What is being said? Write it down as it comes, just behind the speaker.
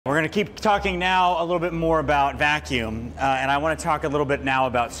going to keep talking now a little bit more about vacuum, and I want to talk a little bit now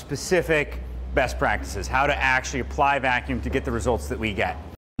about specific best practices, how to actually apply vacuum to get the results that we get.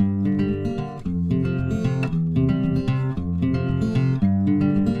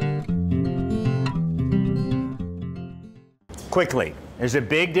 Quickly, there's a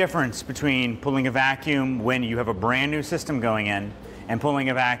big difference between pulling a vacuum when you have a brand new system going in and pulling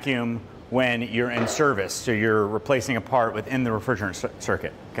a vacuum when you're in service, so you're replacing a part within the refrigerant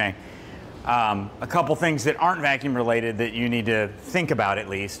circuit, okay? A couple things that aren't vacuum related that you need to think about at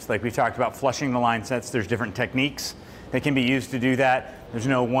least, like we talked about flushing the line sets, there's different techniques that can be used to do that. There's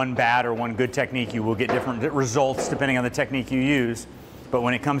no one bad or one good technique. You will get different results depending on the technique you use. But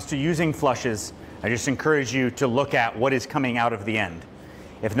when it comes to using flushes, I just encourage you to look at what is coming out of the end.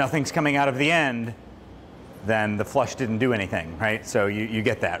 If nothing's coming out of the end, then the flush didn't do anything, right? So you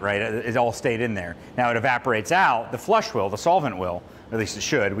get that, right? It all stayed in there. Now it evaporates out, the flush will, the solvent will, or at least it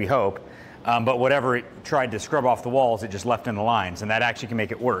should, we hope. But whatever it tried to scrub off the walls, it just left in the lines, and that actually can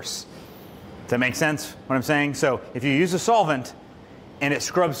make it worse. Does that make sense, what I'm saying? So if you use a solvent and it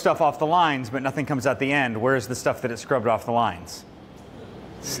scrubs stuff off the lines, but nothing comes out the end, where's the stuff that it scrubbed off the lines?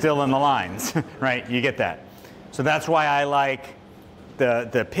 Still in the lines, right? You get that. So that's why I like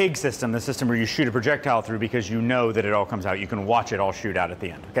the PIG system, the system where you shoot a projectile through, because you know that it all comes out. You can watch it all shoot out at the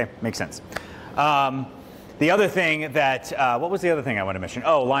end, okay? Makes sense. The other thing that, what was the other thing I want to mention?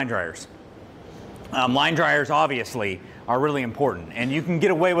 Oh, line dryers. Line dryers obviously are really important, and you can get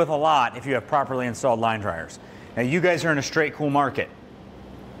away with a lot if you have properly installed line dryers. Now you guys are in a straight cool market.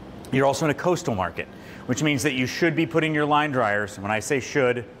 You're also in a coastal market, which means that you should be putting your line dryers, when I say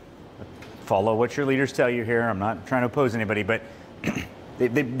should, follow what your leaders tell you here. I'm not trying to oppose anybody, but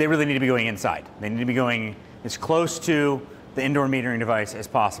they really need to be going inside. They need to be going as close to the indoor metering device as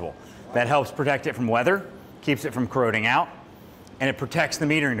possible. That helps protect it from weather, keeps it from corroding out, and it protects the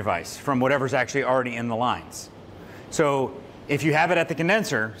metering device from whatever's actually already in the lines. So if you have it at the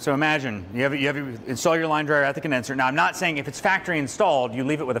condenser, so imagine you install your line dryer at the condenser. Now I'm not saying if it's factory installed, you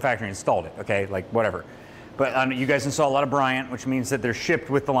leave it with the factory installed it, okay, like whatever. But you guys install a lot of Bryant, which means that they're shipped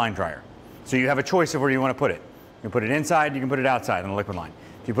with the line dryer. So you have a choice of where you want to put it. You can put it inside, you can put it outside on the liquid line.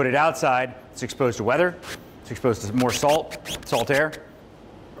 If you put it outside, it's exposed to weather, it's exposed to more salt air,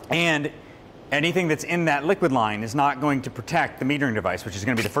 and anything that's in that liquid line is not going to protect the metering device, which is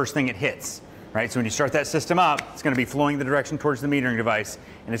going to be the first thing it hits, right? So when you start that system up, it's going to be flowing the direction towards the metering device,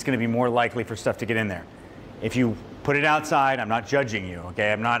 and it's going to be more likely for stuff to get in there. If you put it outside, I'm not judging you,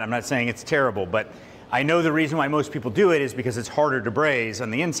 okay? I'm not saying it's terrible, but I know the reason why most people do it is because it's harder to braze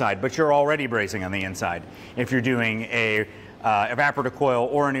on the inside, but you're already brazing on the inside if you're doing a evaporator coil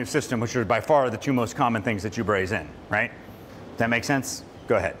or a new system, which are by far the two most common things that you braze in, right? Does that make sense?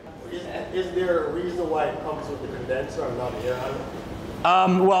 Go ahead. Is there a reason why it comes with the condenser and not the air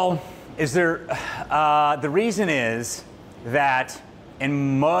handler? Well, is there? The reason is that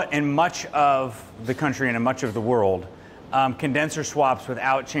in much of the country and in much of the world, condenser swaps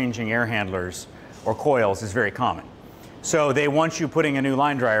without changing air handlers or coils is very common. So they want you putting a new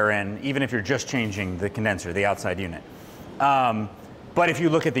line dryer in, even if you're just changing the condenser, the outside unit. But if you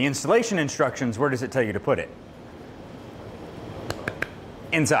look at the installation instructions, where does it tell you to put it?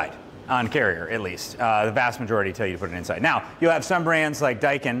 Inside, on carrier at least. The vast majority tell you to put it inside. Now, you'll have some brands like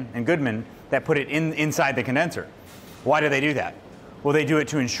Daikin and Goodman that put it inside the condenser. Why do they do that? Well, they do it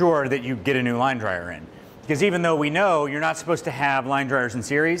to ensure that you get a new line dryer in. Because even though we know you're not supposed to have line dryers in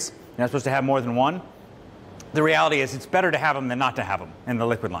series, you're not supposed to have more than one, the reality is it's better to have them than not to have them in the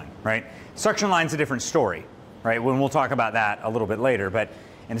liquid line, right? Suction line's a different story, right? When we'll talk about that a little bit later, but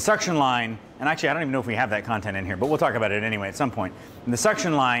in the suction line, and actually I don't even know if we have that content in here, but we'll talk about it anyway at some point. In the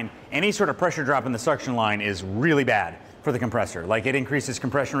suction line, any sort of pressure drop in the suction line is really bad for the compressor. Like it increases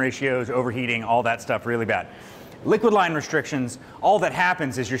compression ratios, overheating, all that stuff, really bad. Liquid line restrictions, all that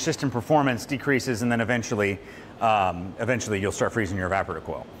happens is your system performance decreases, and then eventually you'll start freezing your evaporator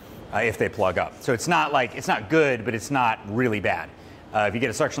coil if they plug up. So it's not good, but it's not really bad. If you get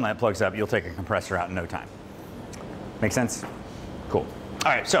a suction line that plugs up, you'll take a compressor out in no time. Make sense? Cool.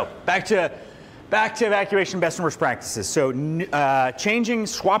 All right, so back to evacuation best and worst practices. So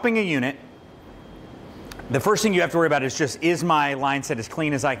swapping a unit, the first thing you have to worry about is just, is my line set as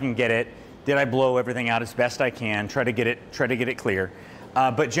clean as I can get it? Did I blow everything out as best I can? Try to get it clear.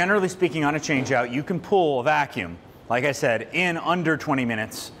 But generally speaking, on a change out, you can pull a vacuum, like I said, in under 20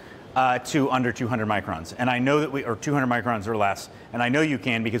 minutes to under 200 microns. And I know that or 200 microns or less. And I know you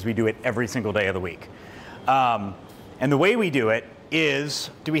can because we do it every single day of the week. And the way we do it is,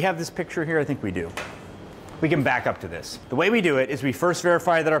 do we have this picture here? I think we do. We can back up to this. The way we do it is we first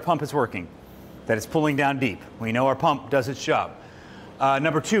verify that our pump is working, that it's pulling down deep. We know our pump does its job.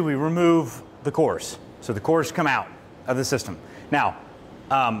 Number two, we remove the cores. So the cores come out of the system. Now,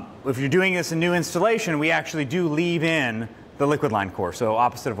 if you're doing this in new installation, we actually do leave in the liquid line core. So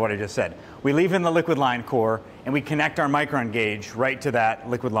opposite of what I just said. We leave in the liquid line core and we connect our micron gauge right to that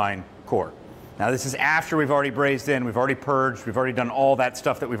liquid line core. Now this is after we've already brazed in, we've already purged, we've already done all that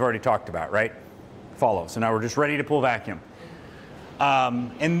stuff that we've already talked about, right? Follow. So now we're just ready to pull vacuum.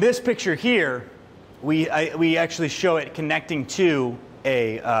 In this picture here, we actually show it connecting to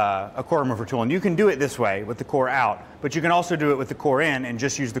a core remover tool. And you can do it this way with the core out, but you can also do it with the core in and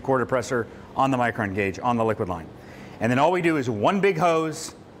just use the core depressor on the micron gauge on the liquid line. And then all we do is one big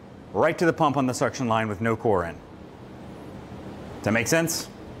hose right to the pump on the suction line with no core in. Does that make sense?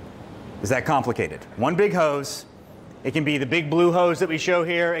 Is that complicated? One big hose. It can be the big blue hose that we show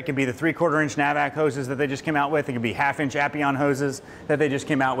here. It can be the 3/4 inch NAVAC hoses that they just came out with. It can be 1/2 inch Appion hoses that they just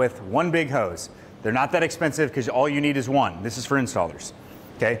came out with. One big hose. They're not that expensive because all you need is one. This is for installers.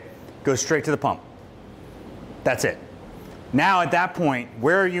 Okay? Goes straight to the pump. That's it. Now at that point,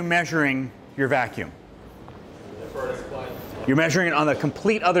 where are you measuring your vacuum? You're measuring it on the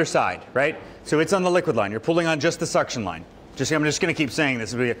complete other side, right? So it's on the liquid line. You're pulling on just the suction line. I'm just going to keep saying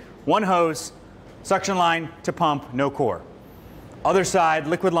this. One hose, suction line to pump, no core. Other side,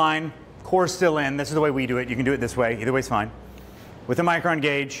 liquid line, core still in. This is the way we do it. You can do it this way. Either way's fine. With a micron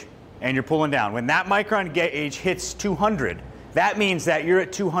gauge, and you're pulling down. When that micron gauge hits 200, that means that you're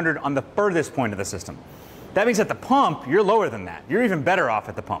at 200 on the furthest point of the system. That means at the pump, you're lower than that. You're even better off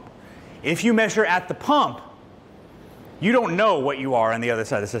at the pump. If you measure at the pump, you don't know what you are on the other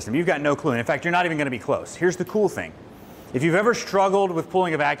side of the system. You've got no clue. And in fact, you're not even going to be close. Here's the cool thing. If you've ever struggled with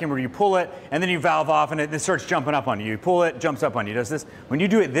pulling a vacuum where you pull it and then you valve off and it starts jumping up on you. You pull it, jumps up on you, does this. When you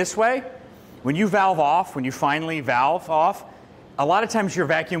do it this way, when you valve off, when you finally valve off, a lot of times your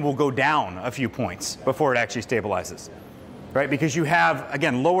vacuum will go down a few points before it actually stabilizes, right? Because you have,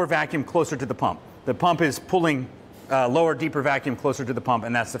 again, lower vacuum closer to the pump. The pump is pulling lower, deeper vacuum closer to the pump,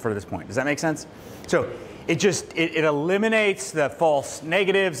 and that's the furthest point. Does that make sense? So it eliminates the false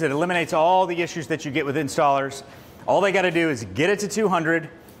negatives. It eliminates all the issues that you get with installers. All they got to do is get it to 200,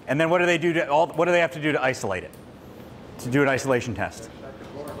 and then what do they have to do to isolate it? To do an isolation test.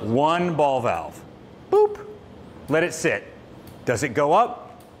 One ball valve. Boop. Let it sit. Does it go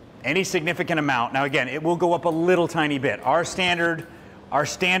up? Any significant amount. Now again, it will go up a little tiny bit. Our standard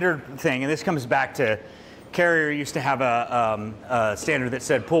thing, and this comes back to Carrier used to have a standard that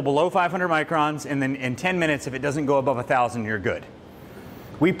said pull below 500 microns, and then in 10 minutes, if it doesn't go above 1,000, you're good.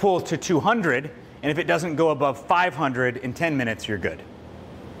 We pull to 200, and if it doesn't go above 500 in 10 minutes, you're good.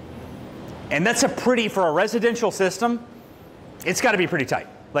 And that's for a residential system, it's got to be pretty tight.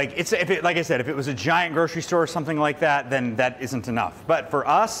 Like I said, if it was a giant grocery store or something like that, then that isn't enough. But for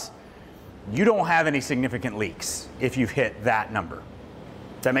us, you don't have any significant leaks if you've hit that number.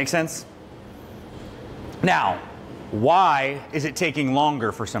 Does that make sense? Now, why is it taking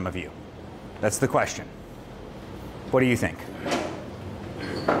longer for some of you? That's the question. What do you think?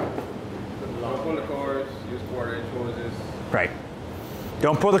 Don't pull the cores, use 1/4 inch hoses. Right.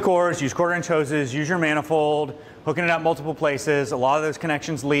 Don't pull the cores, use 1/4 inch hoses, use your manifold, hooking it up multiple places. A lot of those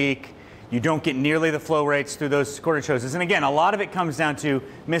connections leak. You don't get nearly the flow rates through those 1/4 inch hoses. And again, a lot of it comes down to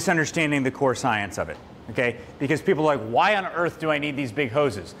misunderstanding the core science of it. Okay? Because people are like, why on earth do I need these big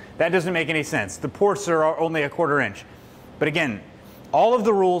hoses? That doesn't make any sense. The ports are only 1/4 inch. But again, all of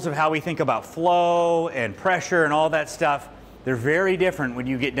the rules of how we think about flow and pressure and all that stuff, they're very different when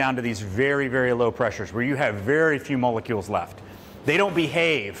you get down to these very, very low pressures where you have very few molecules left. They don't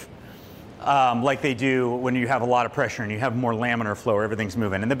behave like they do when you have a lot of pressure and you have more laminar flow where everything's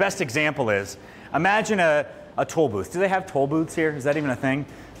moving. And the best example is, imagine a toll booth. Do they have toll booths here? Is that even a thing?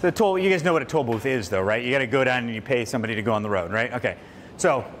 You guys know what a toll booth is though, right? You got to go down and you pay somebody to go on the road, right? Okay.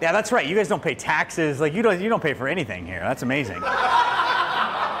 So, yeah, that's right. You guys don't pay taxes. Like, you don't pay for anything here. That's amazing.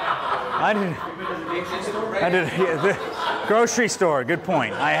 The grocery store. Good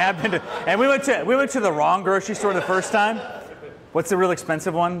point. I have been to, and we went to the wrong grocery store the first time. What's the real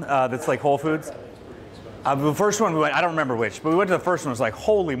expensive one? That's like Whole Foods. The first one we went, I don't remember which, but we went to the first one. It was like,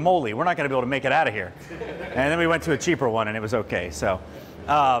 holy moly, we're not going to be able to make it out of here. And then we went to a cheaper one, and it was okay. So,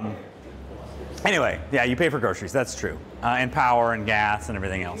 anyway, yeah, you pay for groceries. That's true, and power and gas and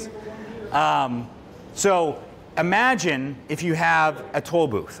everything else. So imagine if you have a toll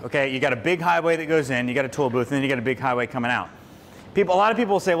booth. Okay, you got a big highway that goes in, you got a toll booth, and then you got a big highway coming out. A lot of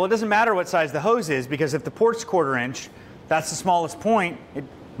people will say, well, it doesn't matter what size the hose is because if the port's 1/4 inch, that's the smallest point.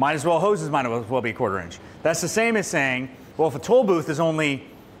 Hoses might as well be 1/4 inch. That's the same as saying, well, if a toll booth is only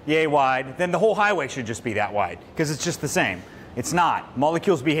yay wide, then the whole highway should just be that wide because it's just the same. It's not.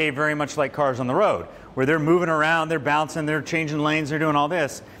 Molecules behave very much like cars on the road. where they're moving around, they're bouncing, they're changing lanes, they're doing all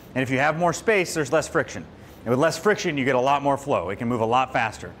this. And if you have more space, there's less friction. And with less friction, you get a lot more flow. It can move a lot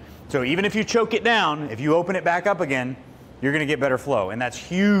faster. So even if you choke it down, if you open it back up again, you're going to get better flow. And that's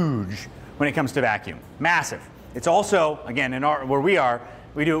huge when it comes to vacuum. Massive. It's also, again, where we are,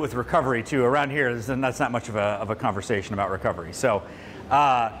 we do it with recovery too. Around here, that's not much of a conversation about recovery. So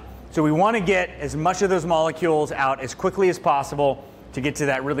we want to get as much of those molecules out as quickly as possible to get to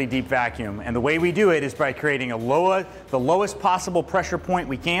that really deep vacuum. And the way we do it is by creating the lowest possible pressure point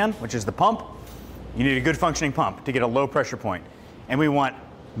we can, which is the pump. You need a good functioning pump to get a low pressure point. And we want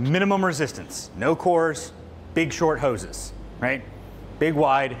minimum resistance, no cores, big short hoses, right? Big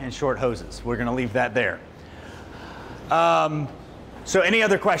wide and short hoses. We're going to leave that there. So any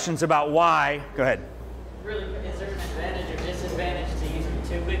other questions about why? Go ahead. Really, is there an advantage or disadvantage to using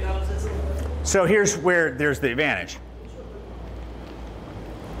two big hoses? So here's where there's the advantage.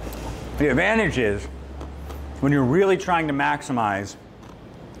 The advantage is when you're really trying to maximize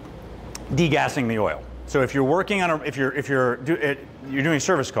degassing the oil. So if you're working on if you're doing a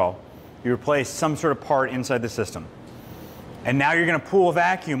service call, you replace some sort of part inside the system, and now you're going to pool a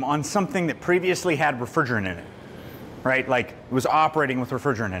vacuum on something that previously had refrigerant in it, right? Like it was operating with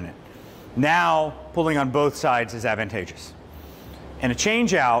refrigerant in it. Now pulling on both sides is advantageous. And a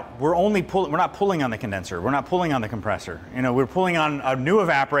change out, we're not pulling on the condenser, we're not pulling on the compressor. You know, we're pulling on a new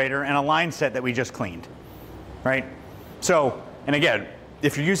evaporator and a line set that we just cleaned, right? So, and again,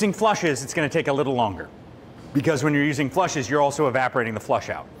 if you're using flushes, it's going to take a little longer, because when you're using flushes, you're also evaporating the flush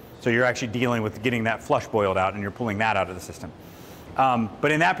out. So you're actually dealing with getting that flush boiled out, and you're pulling that out of the system.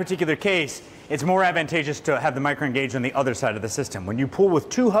 But in that particular case, it's more advantageous to have the micron gauge on the other side of the system. When you pull with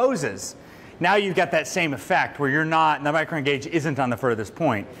two hoses, now you've got that same effect where the micron gauge isn't on the furthest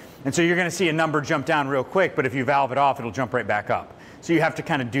point. And so you're going to see a number jump down real quick, but if you valve it off, it'll jump right back up. So you have to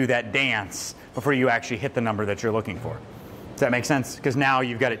kind of do that dance before you actually hit the number that you're looking for. Does that make sense? Because now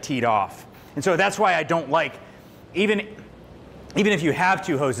you've got it teed off. And so that's why I don't like, even if you have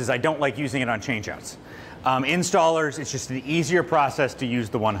two hoses, I don't like using it on changeouts. Installers, it's just an easier process to use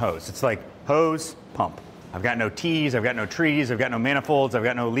the one hose. It's like hose, pump. I've got no T's, I've got no trees, I've got no manifolds, I've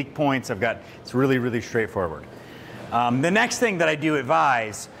got no leak points, it's really, really straightforward. The next thing that I do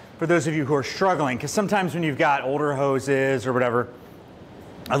advise, for those of you who are struggling, because sometimes when you've got older hoses or whatever,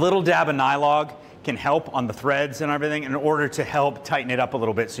 a little dab of Nylog can help on the threads and everything in order to help tighten it up a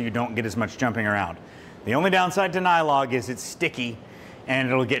little bit so you don't get as much jumping around. The only downside to Nylog is it's sticky, and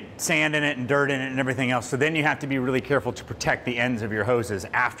it'll get sand in it and dirt in it and everything else. So then you have to be really careful to protect the ends of your hoses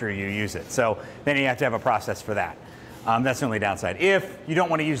after you use it. So then you have to have a process for that. That's the only downside. If you don't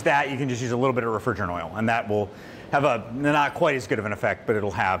want to use that, you can just use a little bit of refrigerant oil, and that will have not quite as good of an effect, but it'll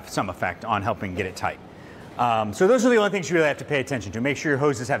have some effect on helping get it tight. So those are the only things you really have to pay attention to. Make sure your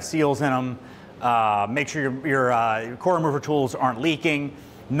hoses have seals in them. Make sure your core remover tools aren't leaking.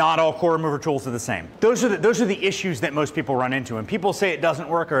 Not all core remover tools are the same. Those are the issues that most people run into. When people say it doesn't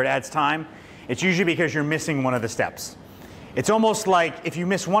work or it adds time, it's usually because you're missing one of the steps. It's almost like if you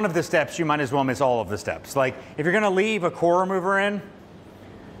miss one of the steps, you might as well miss all of the steps. Like if you're going to leave a core remover in,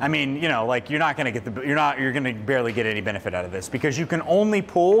 I mean, you know, like you're going to barely get any benefit out of this, because you can only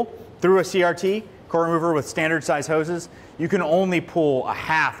pull through a CRT core remover with standard size hoses. You can only pull a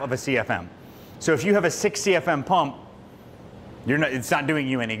half of a CFM. So if you have a 6 CFM pump, it's not doing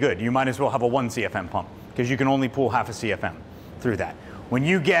you any good. You might as well have a 1 CFM pump, because you can only pull half a CFM through that. When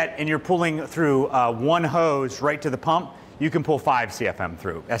you get and you're pulling through one hose right to the pump, you can pull 5 CFM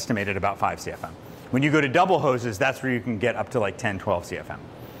through, estimated about 5 CFM. When you go to double hoses, that's where you can get up to like 10, 12 CFM.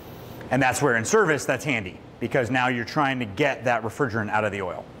 And that's where in service, that's handy, because now you're trying to get that refrigerant out of the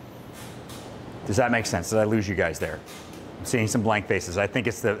oil. Does that make sense? Did I lose you guys there? I'm seeing some blank faces. I think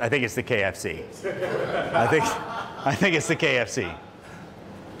it's the KFC. I think it's the KFC.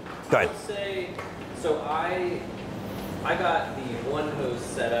 Go ahead. So I got the one hose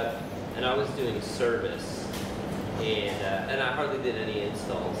set up, and I was doing service, and I hardly did any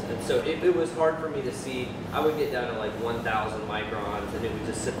installs, and so it was hard for me to see. I would get down to like 1,000 microns, and it would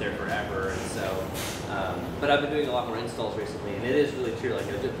just sit there forever. And so, but I've been doing a lot more installs recently, and it is really true. Like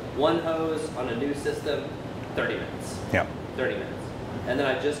one hose on a new system, 30 minutes. Yeah. 30 minutes, and then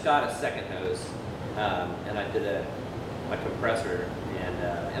I just got a second hose. And I did my compressor,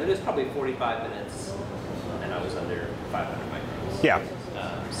 and it was probably 45 minutes, and I was under 500 microns. Yeah.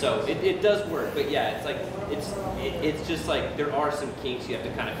 So it does work, but yeah, it's like it's just like there are some kinks you have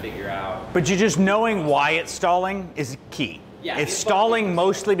to kind of figure out. But you just knowing why it's stalling is key. Yeah. It's stalling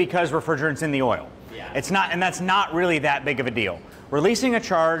mostly because refrigerant's in the oil. Yeah. It's not, and that's not really that big of a deal. Releasing a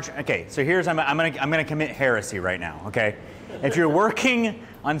charge. Okay, so here's I'm gonna commit heresy right now. Okay, if you're working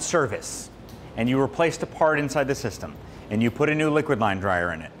on service and you replaced a part inside the system, and you put a new liquid line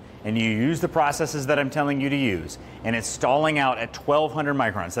dryer in it, and you use the processes that I'm telling you to use, and it's stalling out at 1200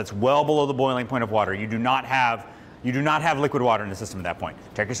 microns, that's well below the boiling point of water. You do not have liquid water in the system at that point.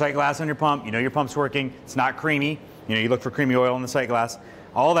 Check your sight glass on your pump. You know your pump's working. It's not creamy. You know, you look for creamy oil in the sight glass.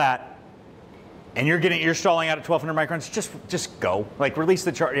 All that, and you're stalling out at 1200 microns. Just go. Like, release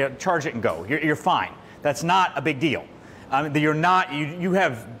the charge it and go. You're fine. That's not a big deal. You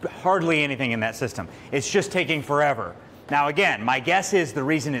have hardly anything in that system. It's just taking forever. Now again, my guess is the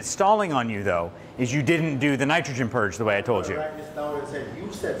reason it's stalling on you though is you didn't do the nitrogen purge the way I told you. Write this down and say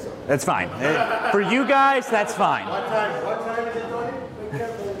you said so. That's fine. For you guys, that's fine. What time is it, Tony?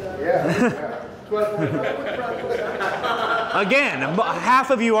 Yeah. Again, half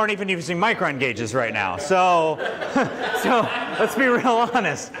of you aren't even using micron gauges right now. So let's be real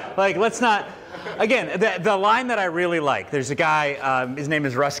honest. Like, let's not. Again, the line that I really like, there's a guy, his name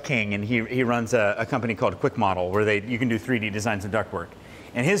is Russ King, and he runs a company called Quick Model where you can do 3D designs of ductwork.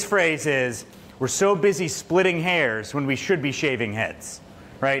 And his phrase is, we're so busy splitting hairs when we should be shaving heads,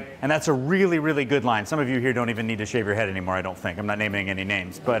 right? And that's a really, really good line. Some of you here don't even need to shave your head anymore, I don't think. I'm not naming any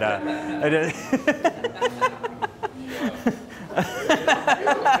names, but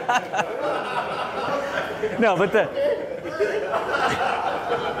no, but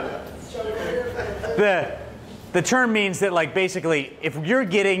the term means that, like, basically, if you're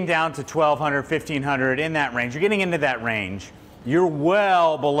getting down to 1200, 1500, in that range, you're getting into that range, you're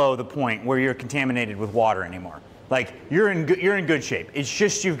well below the point where you're contaminated with water anymore. Like, you're in good shape. It's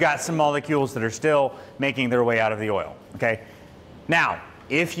just you've got some molecules that are still making their way out of the oil, okay? Now,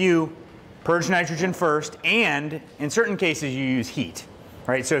 if you purge nitrogen first, and in certain cases you use heat,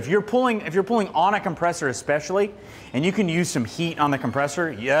 right? So if you're pulling on a compressor especially, and you can use some heat on the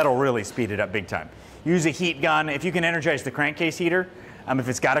compressor, that'll really speed it up big time. Use a heat gun. If you can energize the crankcase heater, if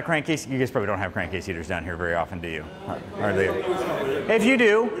it's got a crankcase, you guys probably don't have crankcase heaters down here very often, do you? Hardly. If you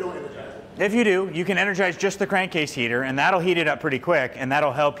do, you can energize just the crankcase heater, and that'll heat it up pretty quick, and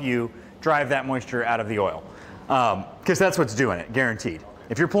that'll help you drive that moisture out of the oil. Because that's what's doing it, guaranteed.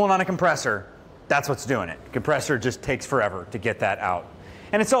 If you're pulling on a compressor, that's what's doing it. Compressor just takes forever to get that out.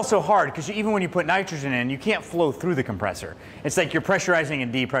 And it's also hard because even when you put nitrogen in, you can't flow through the compressor. It's like you're pressurizing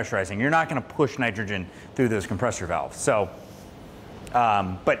and depressurizing. You're not going to push nitrogen through those compressor valves. So,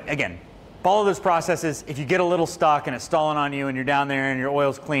 but again, follow those processes. If you get a little stuck and it's stalling on you and you're down there and your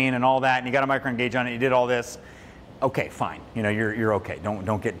oil's clean and all that, and you got a micron gauge on it, you did all this, okay, fine. You know, you're okay.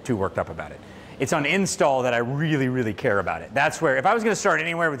 Don't get too worked up about it. It's on install that I really, really care about it. That's where, if I was going to start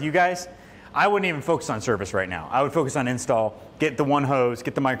anywhere with you guys, I wouldn't even focus on service right now. I would focus on install, get the one hose,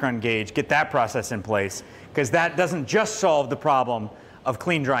 get the micron gauge, get that process in place, because that doesn't just solve the problem of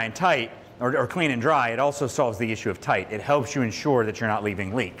clean, dry, and tight, or clean and dry. It also solves the issue of tight. It helps you ensure that you're not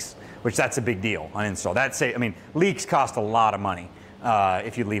leaving leaks, which that's a big deal on install. Leaks cost a lot of money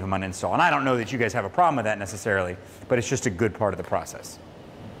if you leave them on install. And I don't know that you guys have a problem with that necessarily, but it's just a good part of the process.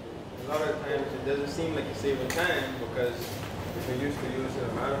 A lot of times it doesn't seem like you're saving time because if you're used to using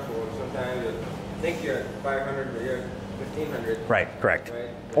a manifold, sometimes you think you're at 500 but you're at 1500. Right, correct. Right?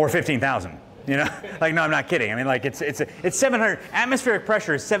 Or 15,000. You know, like, no, I'm not kidding. I mean, like, it's 700, atmospheric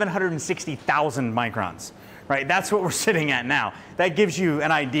pressure is 760,000 microns, right? That's what we're sitting at now. That gives you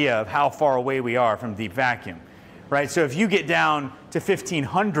an idea of how far away we are from deep vacuum, right? So if you get down to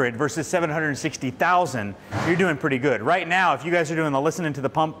 1,500 versus 760,000, you're doing pretty good. Right now, if you guys are doing the listening to the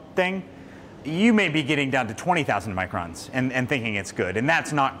pump thing, you may be getting down to 20,000 microns and thinking it's good, and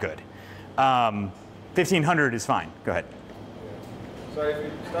that's not good. 1,500 is fine. Go ahead. So if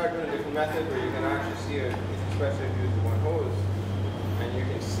you start doing a different method where you can actually see it, especially if you use the one hose, and you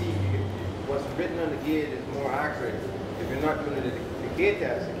can see what's written on the gauge is more accurate. If you're not doing the decay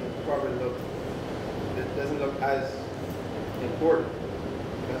test, it doesn't look as important.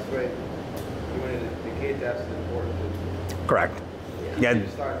 That's why doing the decay test is important. Correct. Yeah. You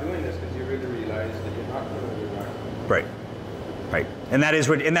start doing this because you really realize that you're not doing it right. Right. Right. And that's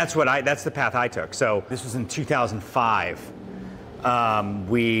the path I took. So this was in 2005.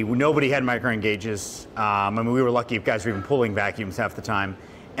 Nobody had micron gauges. We were lucky if guys were even pulling vacuums half the time.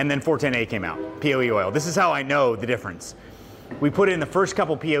 And then 410A came out, POE oil. This is how I know the difference. We put in the first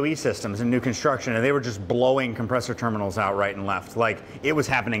couple POE systems in new construction, and they were just blowing compressor terminals out right and left. Like, it was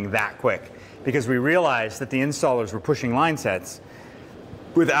happening that quick because we realized that the installers were pushing line sets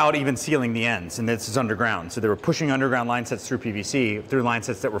without even sealing the ends, and this is underground. So they were pushing underground line sets through PVC, through line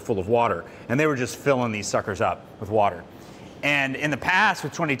sets that were full of water, and they were just filling these suckers up with water. And in the past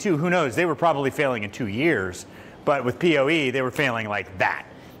with 22, who knows, they were probably failing in 2 years, but with POE, they were failing like that.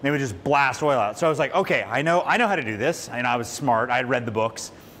 They would just blast oil out. So I was like, okay, I know how to do this. And I was smart, I had read the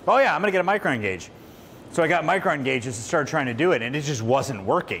books, oh yeah, I'm gonna get a micron gauge. So I got micron gauges and started trying to do it, and it just wasn't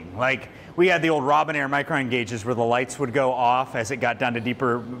working. Like, we had the old Robinair micron gauges where the lights would go off as it got down to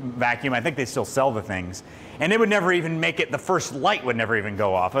deeper vacuum. I think they still sell the things. And it would never even make it, the first light would never even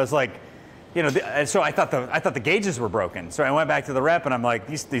go off. I was like, you know, so I thought the gauges were broken. So I went back to the rep and I'm like,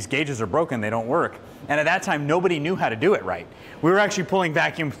 these gauges are broken, they don't work. And at that time, nobody knew how to do it right. We were actually pulling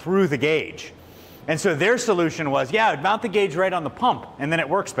vacuum through the gauge. And so their solution was, yeah, mount the gauge right on the pump and then it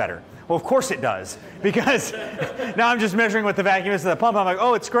works better. Well, of course it does, because now I'm just measuring what the vacuum is to the pump. I'm like,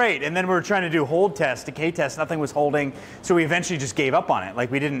 oh, it's great. And then we were trying to do hold tests, decay tests, nothing was holding. So we eventually just gave up on it.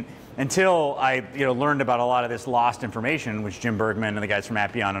 Like, we didn't, until I learned about a lot of this lost information, which Jim Bergman and the guys from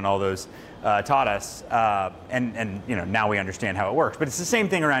Appian and all those taught us. And now we understand how it works. But it's the same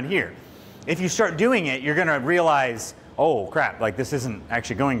thing around here. If you start doing it, you're going to realize, oh, crap, like this isn't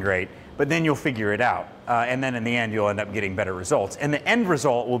actually going great. But then you'll figure it out. And then in the end, you'll end up getting better results. And the end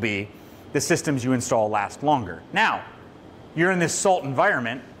result will be the systems you install last longer. Now, you're in this salt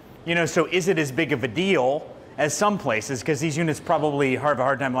environment, so is it as big of a deal as some places? Because these units probably have a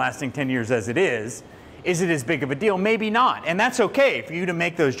hard time lasting 10 years as it is. Is it as big of a deal? Maybe not. And that's okay for you to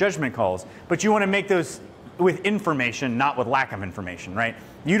make those judgment calls. But you want to make those with information, not with lack of information, right?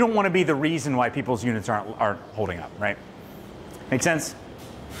 You don't want to be the reason why people's units aren't holding up, right? Make sense?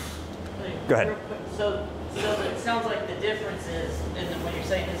 Go ahead. So it sounds like the difference is, when you're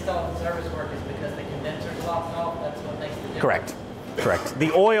saying install and service work, is because the condenser's locked off. That's what makes the difference. Correct.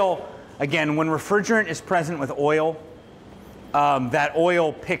 The oil, again, when refrigerant is present with oil, that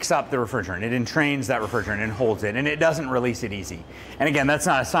oil picks up the refrigerant. It entrains that refrigerant and holds it, and it doesn't release it easy. And again, that's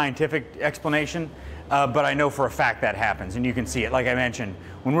not a scientific explanation, but I know for a fact that happens, and you can see it. Like I mentioned,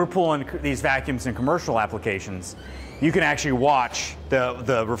 when we're pulling these vacuums in commercial applications, you can actually watch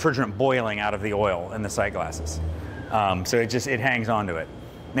the refrigerant boiling out of the oil in the sight glasses. So it hangs on to it.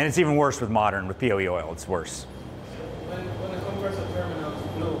 And it's even worse with POE oil, it's worse. When the compressor terminal is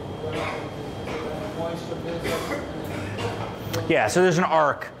blue, what happens? Moisture builds up? Yeah, so there's an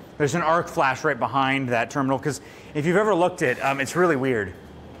arc. There's an arc flash right behind that terminal, because if you've ever looked at, it's really weird.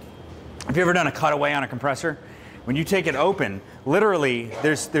 Have you ever done a cutaway on a compressor? When you take it open, literally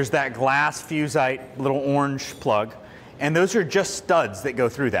there's that glass fusite little orange plug, and those are just studs that go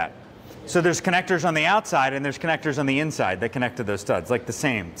through that. So there's connectors on the outside and there's connectors on the inside that connect to those studs, like the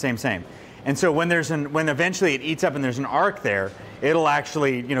same. And so when eventually it eats up and there's an arc there, it'll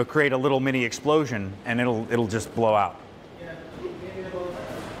actually create a little mini explosion and it'll just blow out. Yeah, maybe about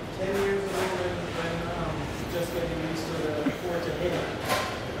 10 years ago when just getting used to the 4-8,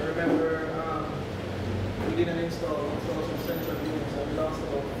 I remember we did an install some central units and we lost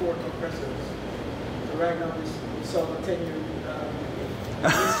about 4 compressors. So right now we saw a 10-year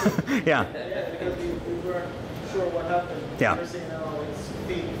Yeah. Because we weren't sure what happened. Yeah. We were saying, oh, it's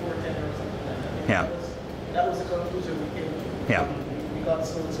feed 410 or something like that. Yeah. That was the conclusion we came to. Yeah. We got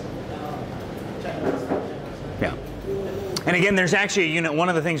some Chinese. Yeah. And again, there's actually a unit. One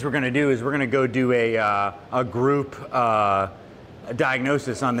of the things we're going to do is we're going to go do a group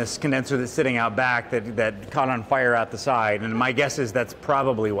diagnosis on this condenser that's sitting out back that caught on fire out the side. And my guess is that's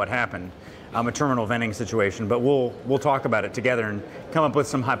probably what happened. A terminal venting situation, but we'll talk about it together and come up with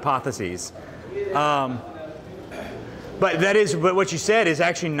some hypotheses. But what you said is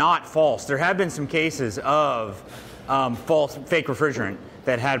actually not false. There have been some cases of fake refrigerant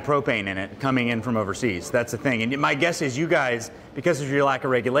that had propane in it coming in from overseas. That's the thing. And my guess is you guys, because of your lack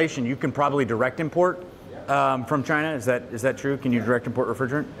of regulation, you can probably direct import from China. Is that true? Can you direct import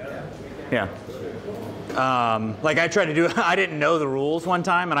refrigerant? Yeah. Like I tried to do, I didn't know the rules one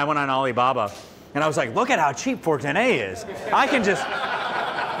time, and I went on Alibaba, and I was like, look at how cheap 410A is. I can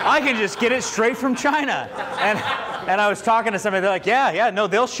just get it straight from China. And I was talking to somebody, they're like, yeah, no,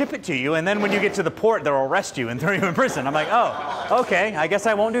 they'll ship it to you, and then when you get to the port, they'll arrest you and throw you in prison. I'm like, oh, okay, I guess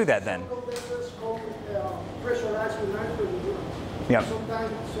I won't do that then. Yep.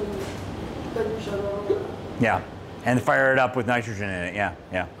 Yeah, and fire it up with nitrogen in it, yeah.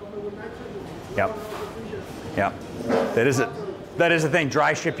 Yep. Yeah, that is a thing.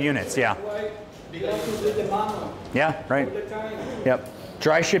 Dry ship units, yeah. Yeah, right. Yep.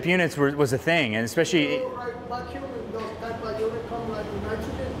 Dry ship units was a thing, and especially.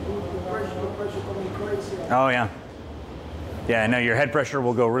 Oh yeah. Yeah, no, your head pressure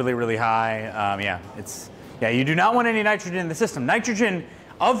will go really, really high. You do not want any nitrogen in the system. Nitrogen,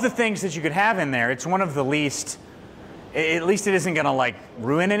 of the things that you could have in there, it's one of the least. At least it isn't going to like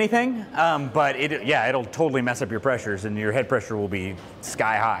ruin anything, but it'll totally mess up your pressures, and your head pressure will be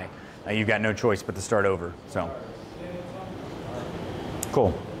sky high. You've got no choice but to start over. So,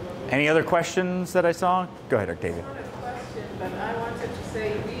 cool. Any other questions that I saw? Go ahead, Octavia. Question. but I wanted to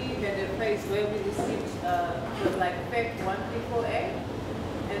say we had a place where we received was like FEC 134A,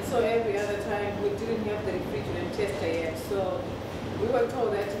 and so every other time we didn't have the refrigerant tester yet. So we were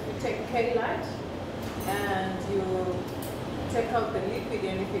told that if you take K-Light and you take out the liquid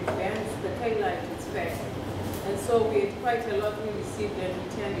and if it burns the K-Light, it's FEC. And so we had quite a lot we received and we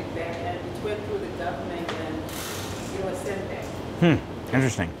turned it back and it went through the government and it was sent back.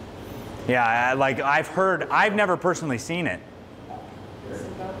 Interesting. Yeah, I've never personally seen it.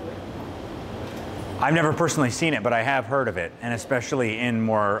 I've never personally seen it, but I have heard of it, and especially in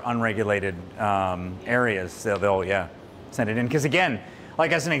more unregulated areas, they'll send it in. Because again,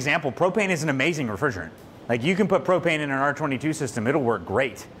 like as an example, propane is an amazing refrigerant. Like you can put propane in an R22 system, it'll work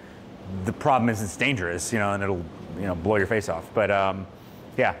great. The problem is it's dangerous, and it'll blow your face off. But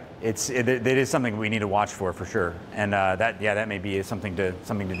yeah, it is something we need to watch for sure, and that may be something to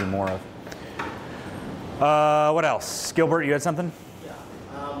do more of. What else? Gilbert, you had something? Yeah.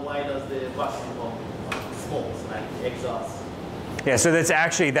 Why does the vacuum pump smoke like exhaust? Yeah, so that's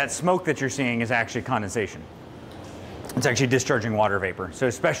actually, that smoke that you're seeing is actually condensation. It's actually discharging water vapor. So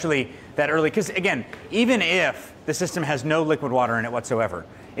especially that early, because again, even if the system has no liquid water in it whatsoever,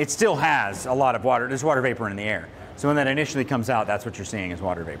 it still has a lot of water. There's water vapor in the air. So when that initially comes out, that's what you're seeing is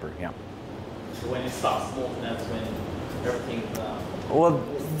water vapor. Yeah. So when it stops smoking, that's when everything. Well,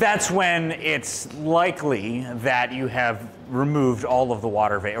 that's when it's likely that you have removed all of the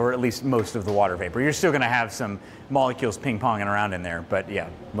water vapor, or at least most of the water vapor. You're still going to have some molecules ping-ponging around in there, but yeah,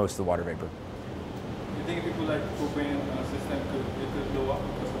 most of the water vapor. Do you think if people like propane system could blow up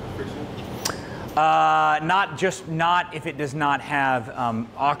because of the friction? Not if it does not have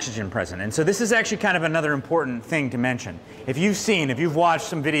oxygen present. And so this is actually kind of another important thing to mention. If you've watched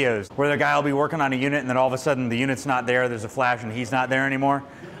some videos where the guy will be working on a unit and then all of a sudden the unit's not there, there's a flash and he's not there anymore.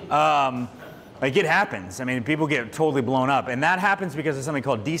 Like it happens. I mean, people get totally blown up. And that happens because of something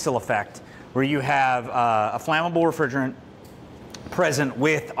called diesel effect, where you have a flammable refrigerant present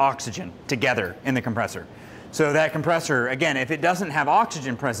with oxygen together in the compressor. So that compressor, again, if it doesn't have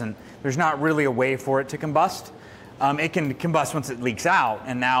oxygen present, there's not really a way for it to combust. It can combust once it leaks out,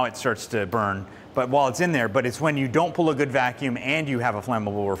 and now it starts to burn. But while it's in there, but it's when you don't pull a good vacuum and you have a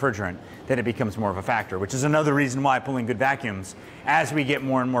flammable refrigerant that it becomes more of a factor, which is another reason why pulling good vacuums, as we get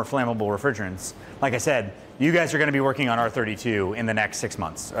more and more flammable refrigerants, like I said, you guys are going to be working on R32 in the next 6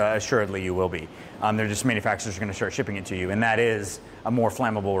 months. Assuredly, you will be. They're just manufacturers are going to start shipping it to you, and that is a more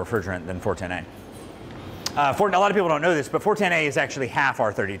flammable refrigerant than 410A. A lot of people don't know this, but 410A is actually half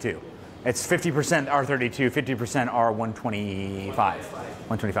R32. It's 50% R32, 50% R125.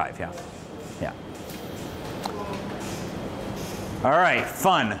 125, yeah. Yeah. All right,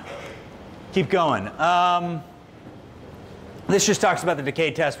 fun. Keep going. This just talks about the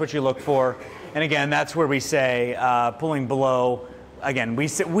decay test, what you look for. And again, that's where we say pulling below, again, we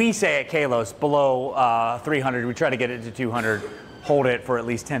say at Kalos, below 300. We try to get it to 200, hold it for at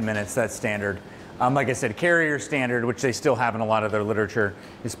least 10 minutes. That's standard. Like I said, carrier standard, which they still have in a lot of their literature,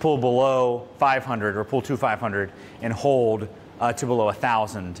 is pull below 500 or pull to 500 and hold to below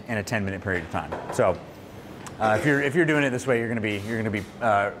 1,000 in a 10-minute period of time. So if you're doing it this way, you're going to be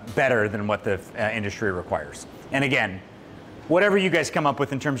better than what the industry requires. And again, whatever you guys come up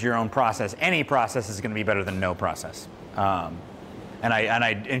with in terms of your own process, any process is going to be better than no process. And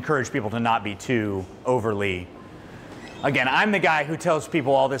I encourage people to not be too overly. Again, I'm the guy who tells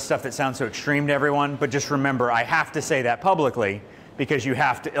people all this stuff that sounds so extreme to everyone, but just remember, I have to say that publicly because you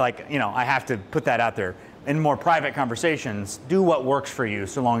have to, I have to put that out there. In more private conversations, do what works for you,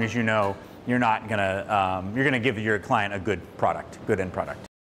 so long as you know you're not gonna, you're gonna give your client a good product, good end product.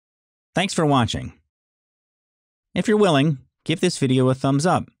 Thanks for watching. If you're willing, give this video a thumbs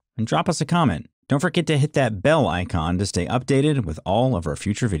up and drop us a comment. Don't forget to hit that bell icon to stay updated with all of our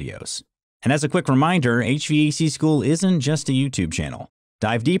future videos. And as a quick reminder, HVAC School isn't just a YouTube channel.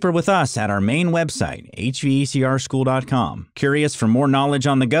 Dive deeper with us at our main website, hvacrschool.com. Curious for more knowledge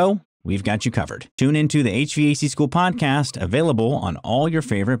on the go? We've got you covered. Tune into the HVAC School podcast, available on all your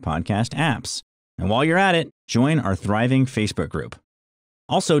favorite podcast apps. And while you're at it, join our thriving Facebook group.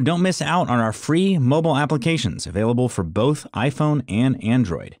 Also, don't miss out on our free mobile applications available for both iPhone and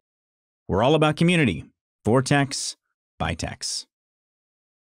Android. We're all about community. For techs, by techs.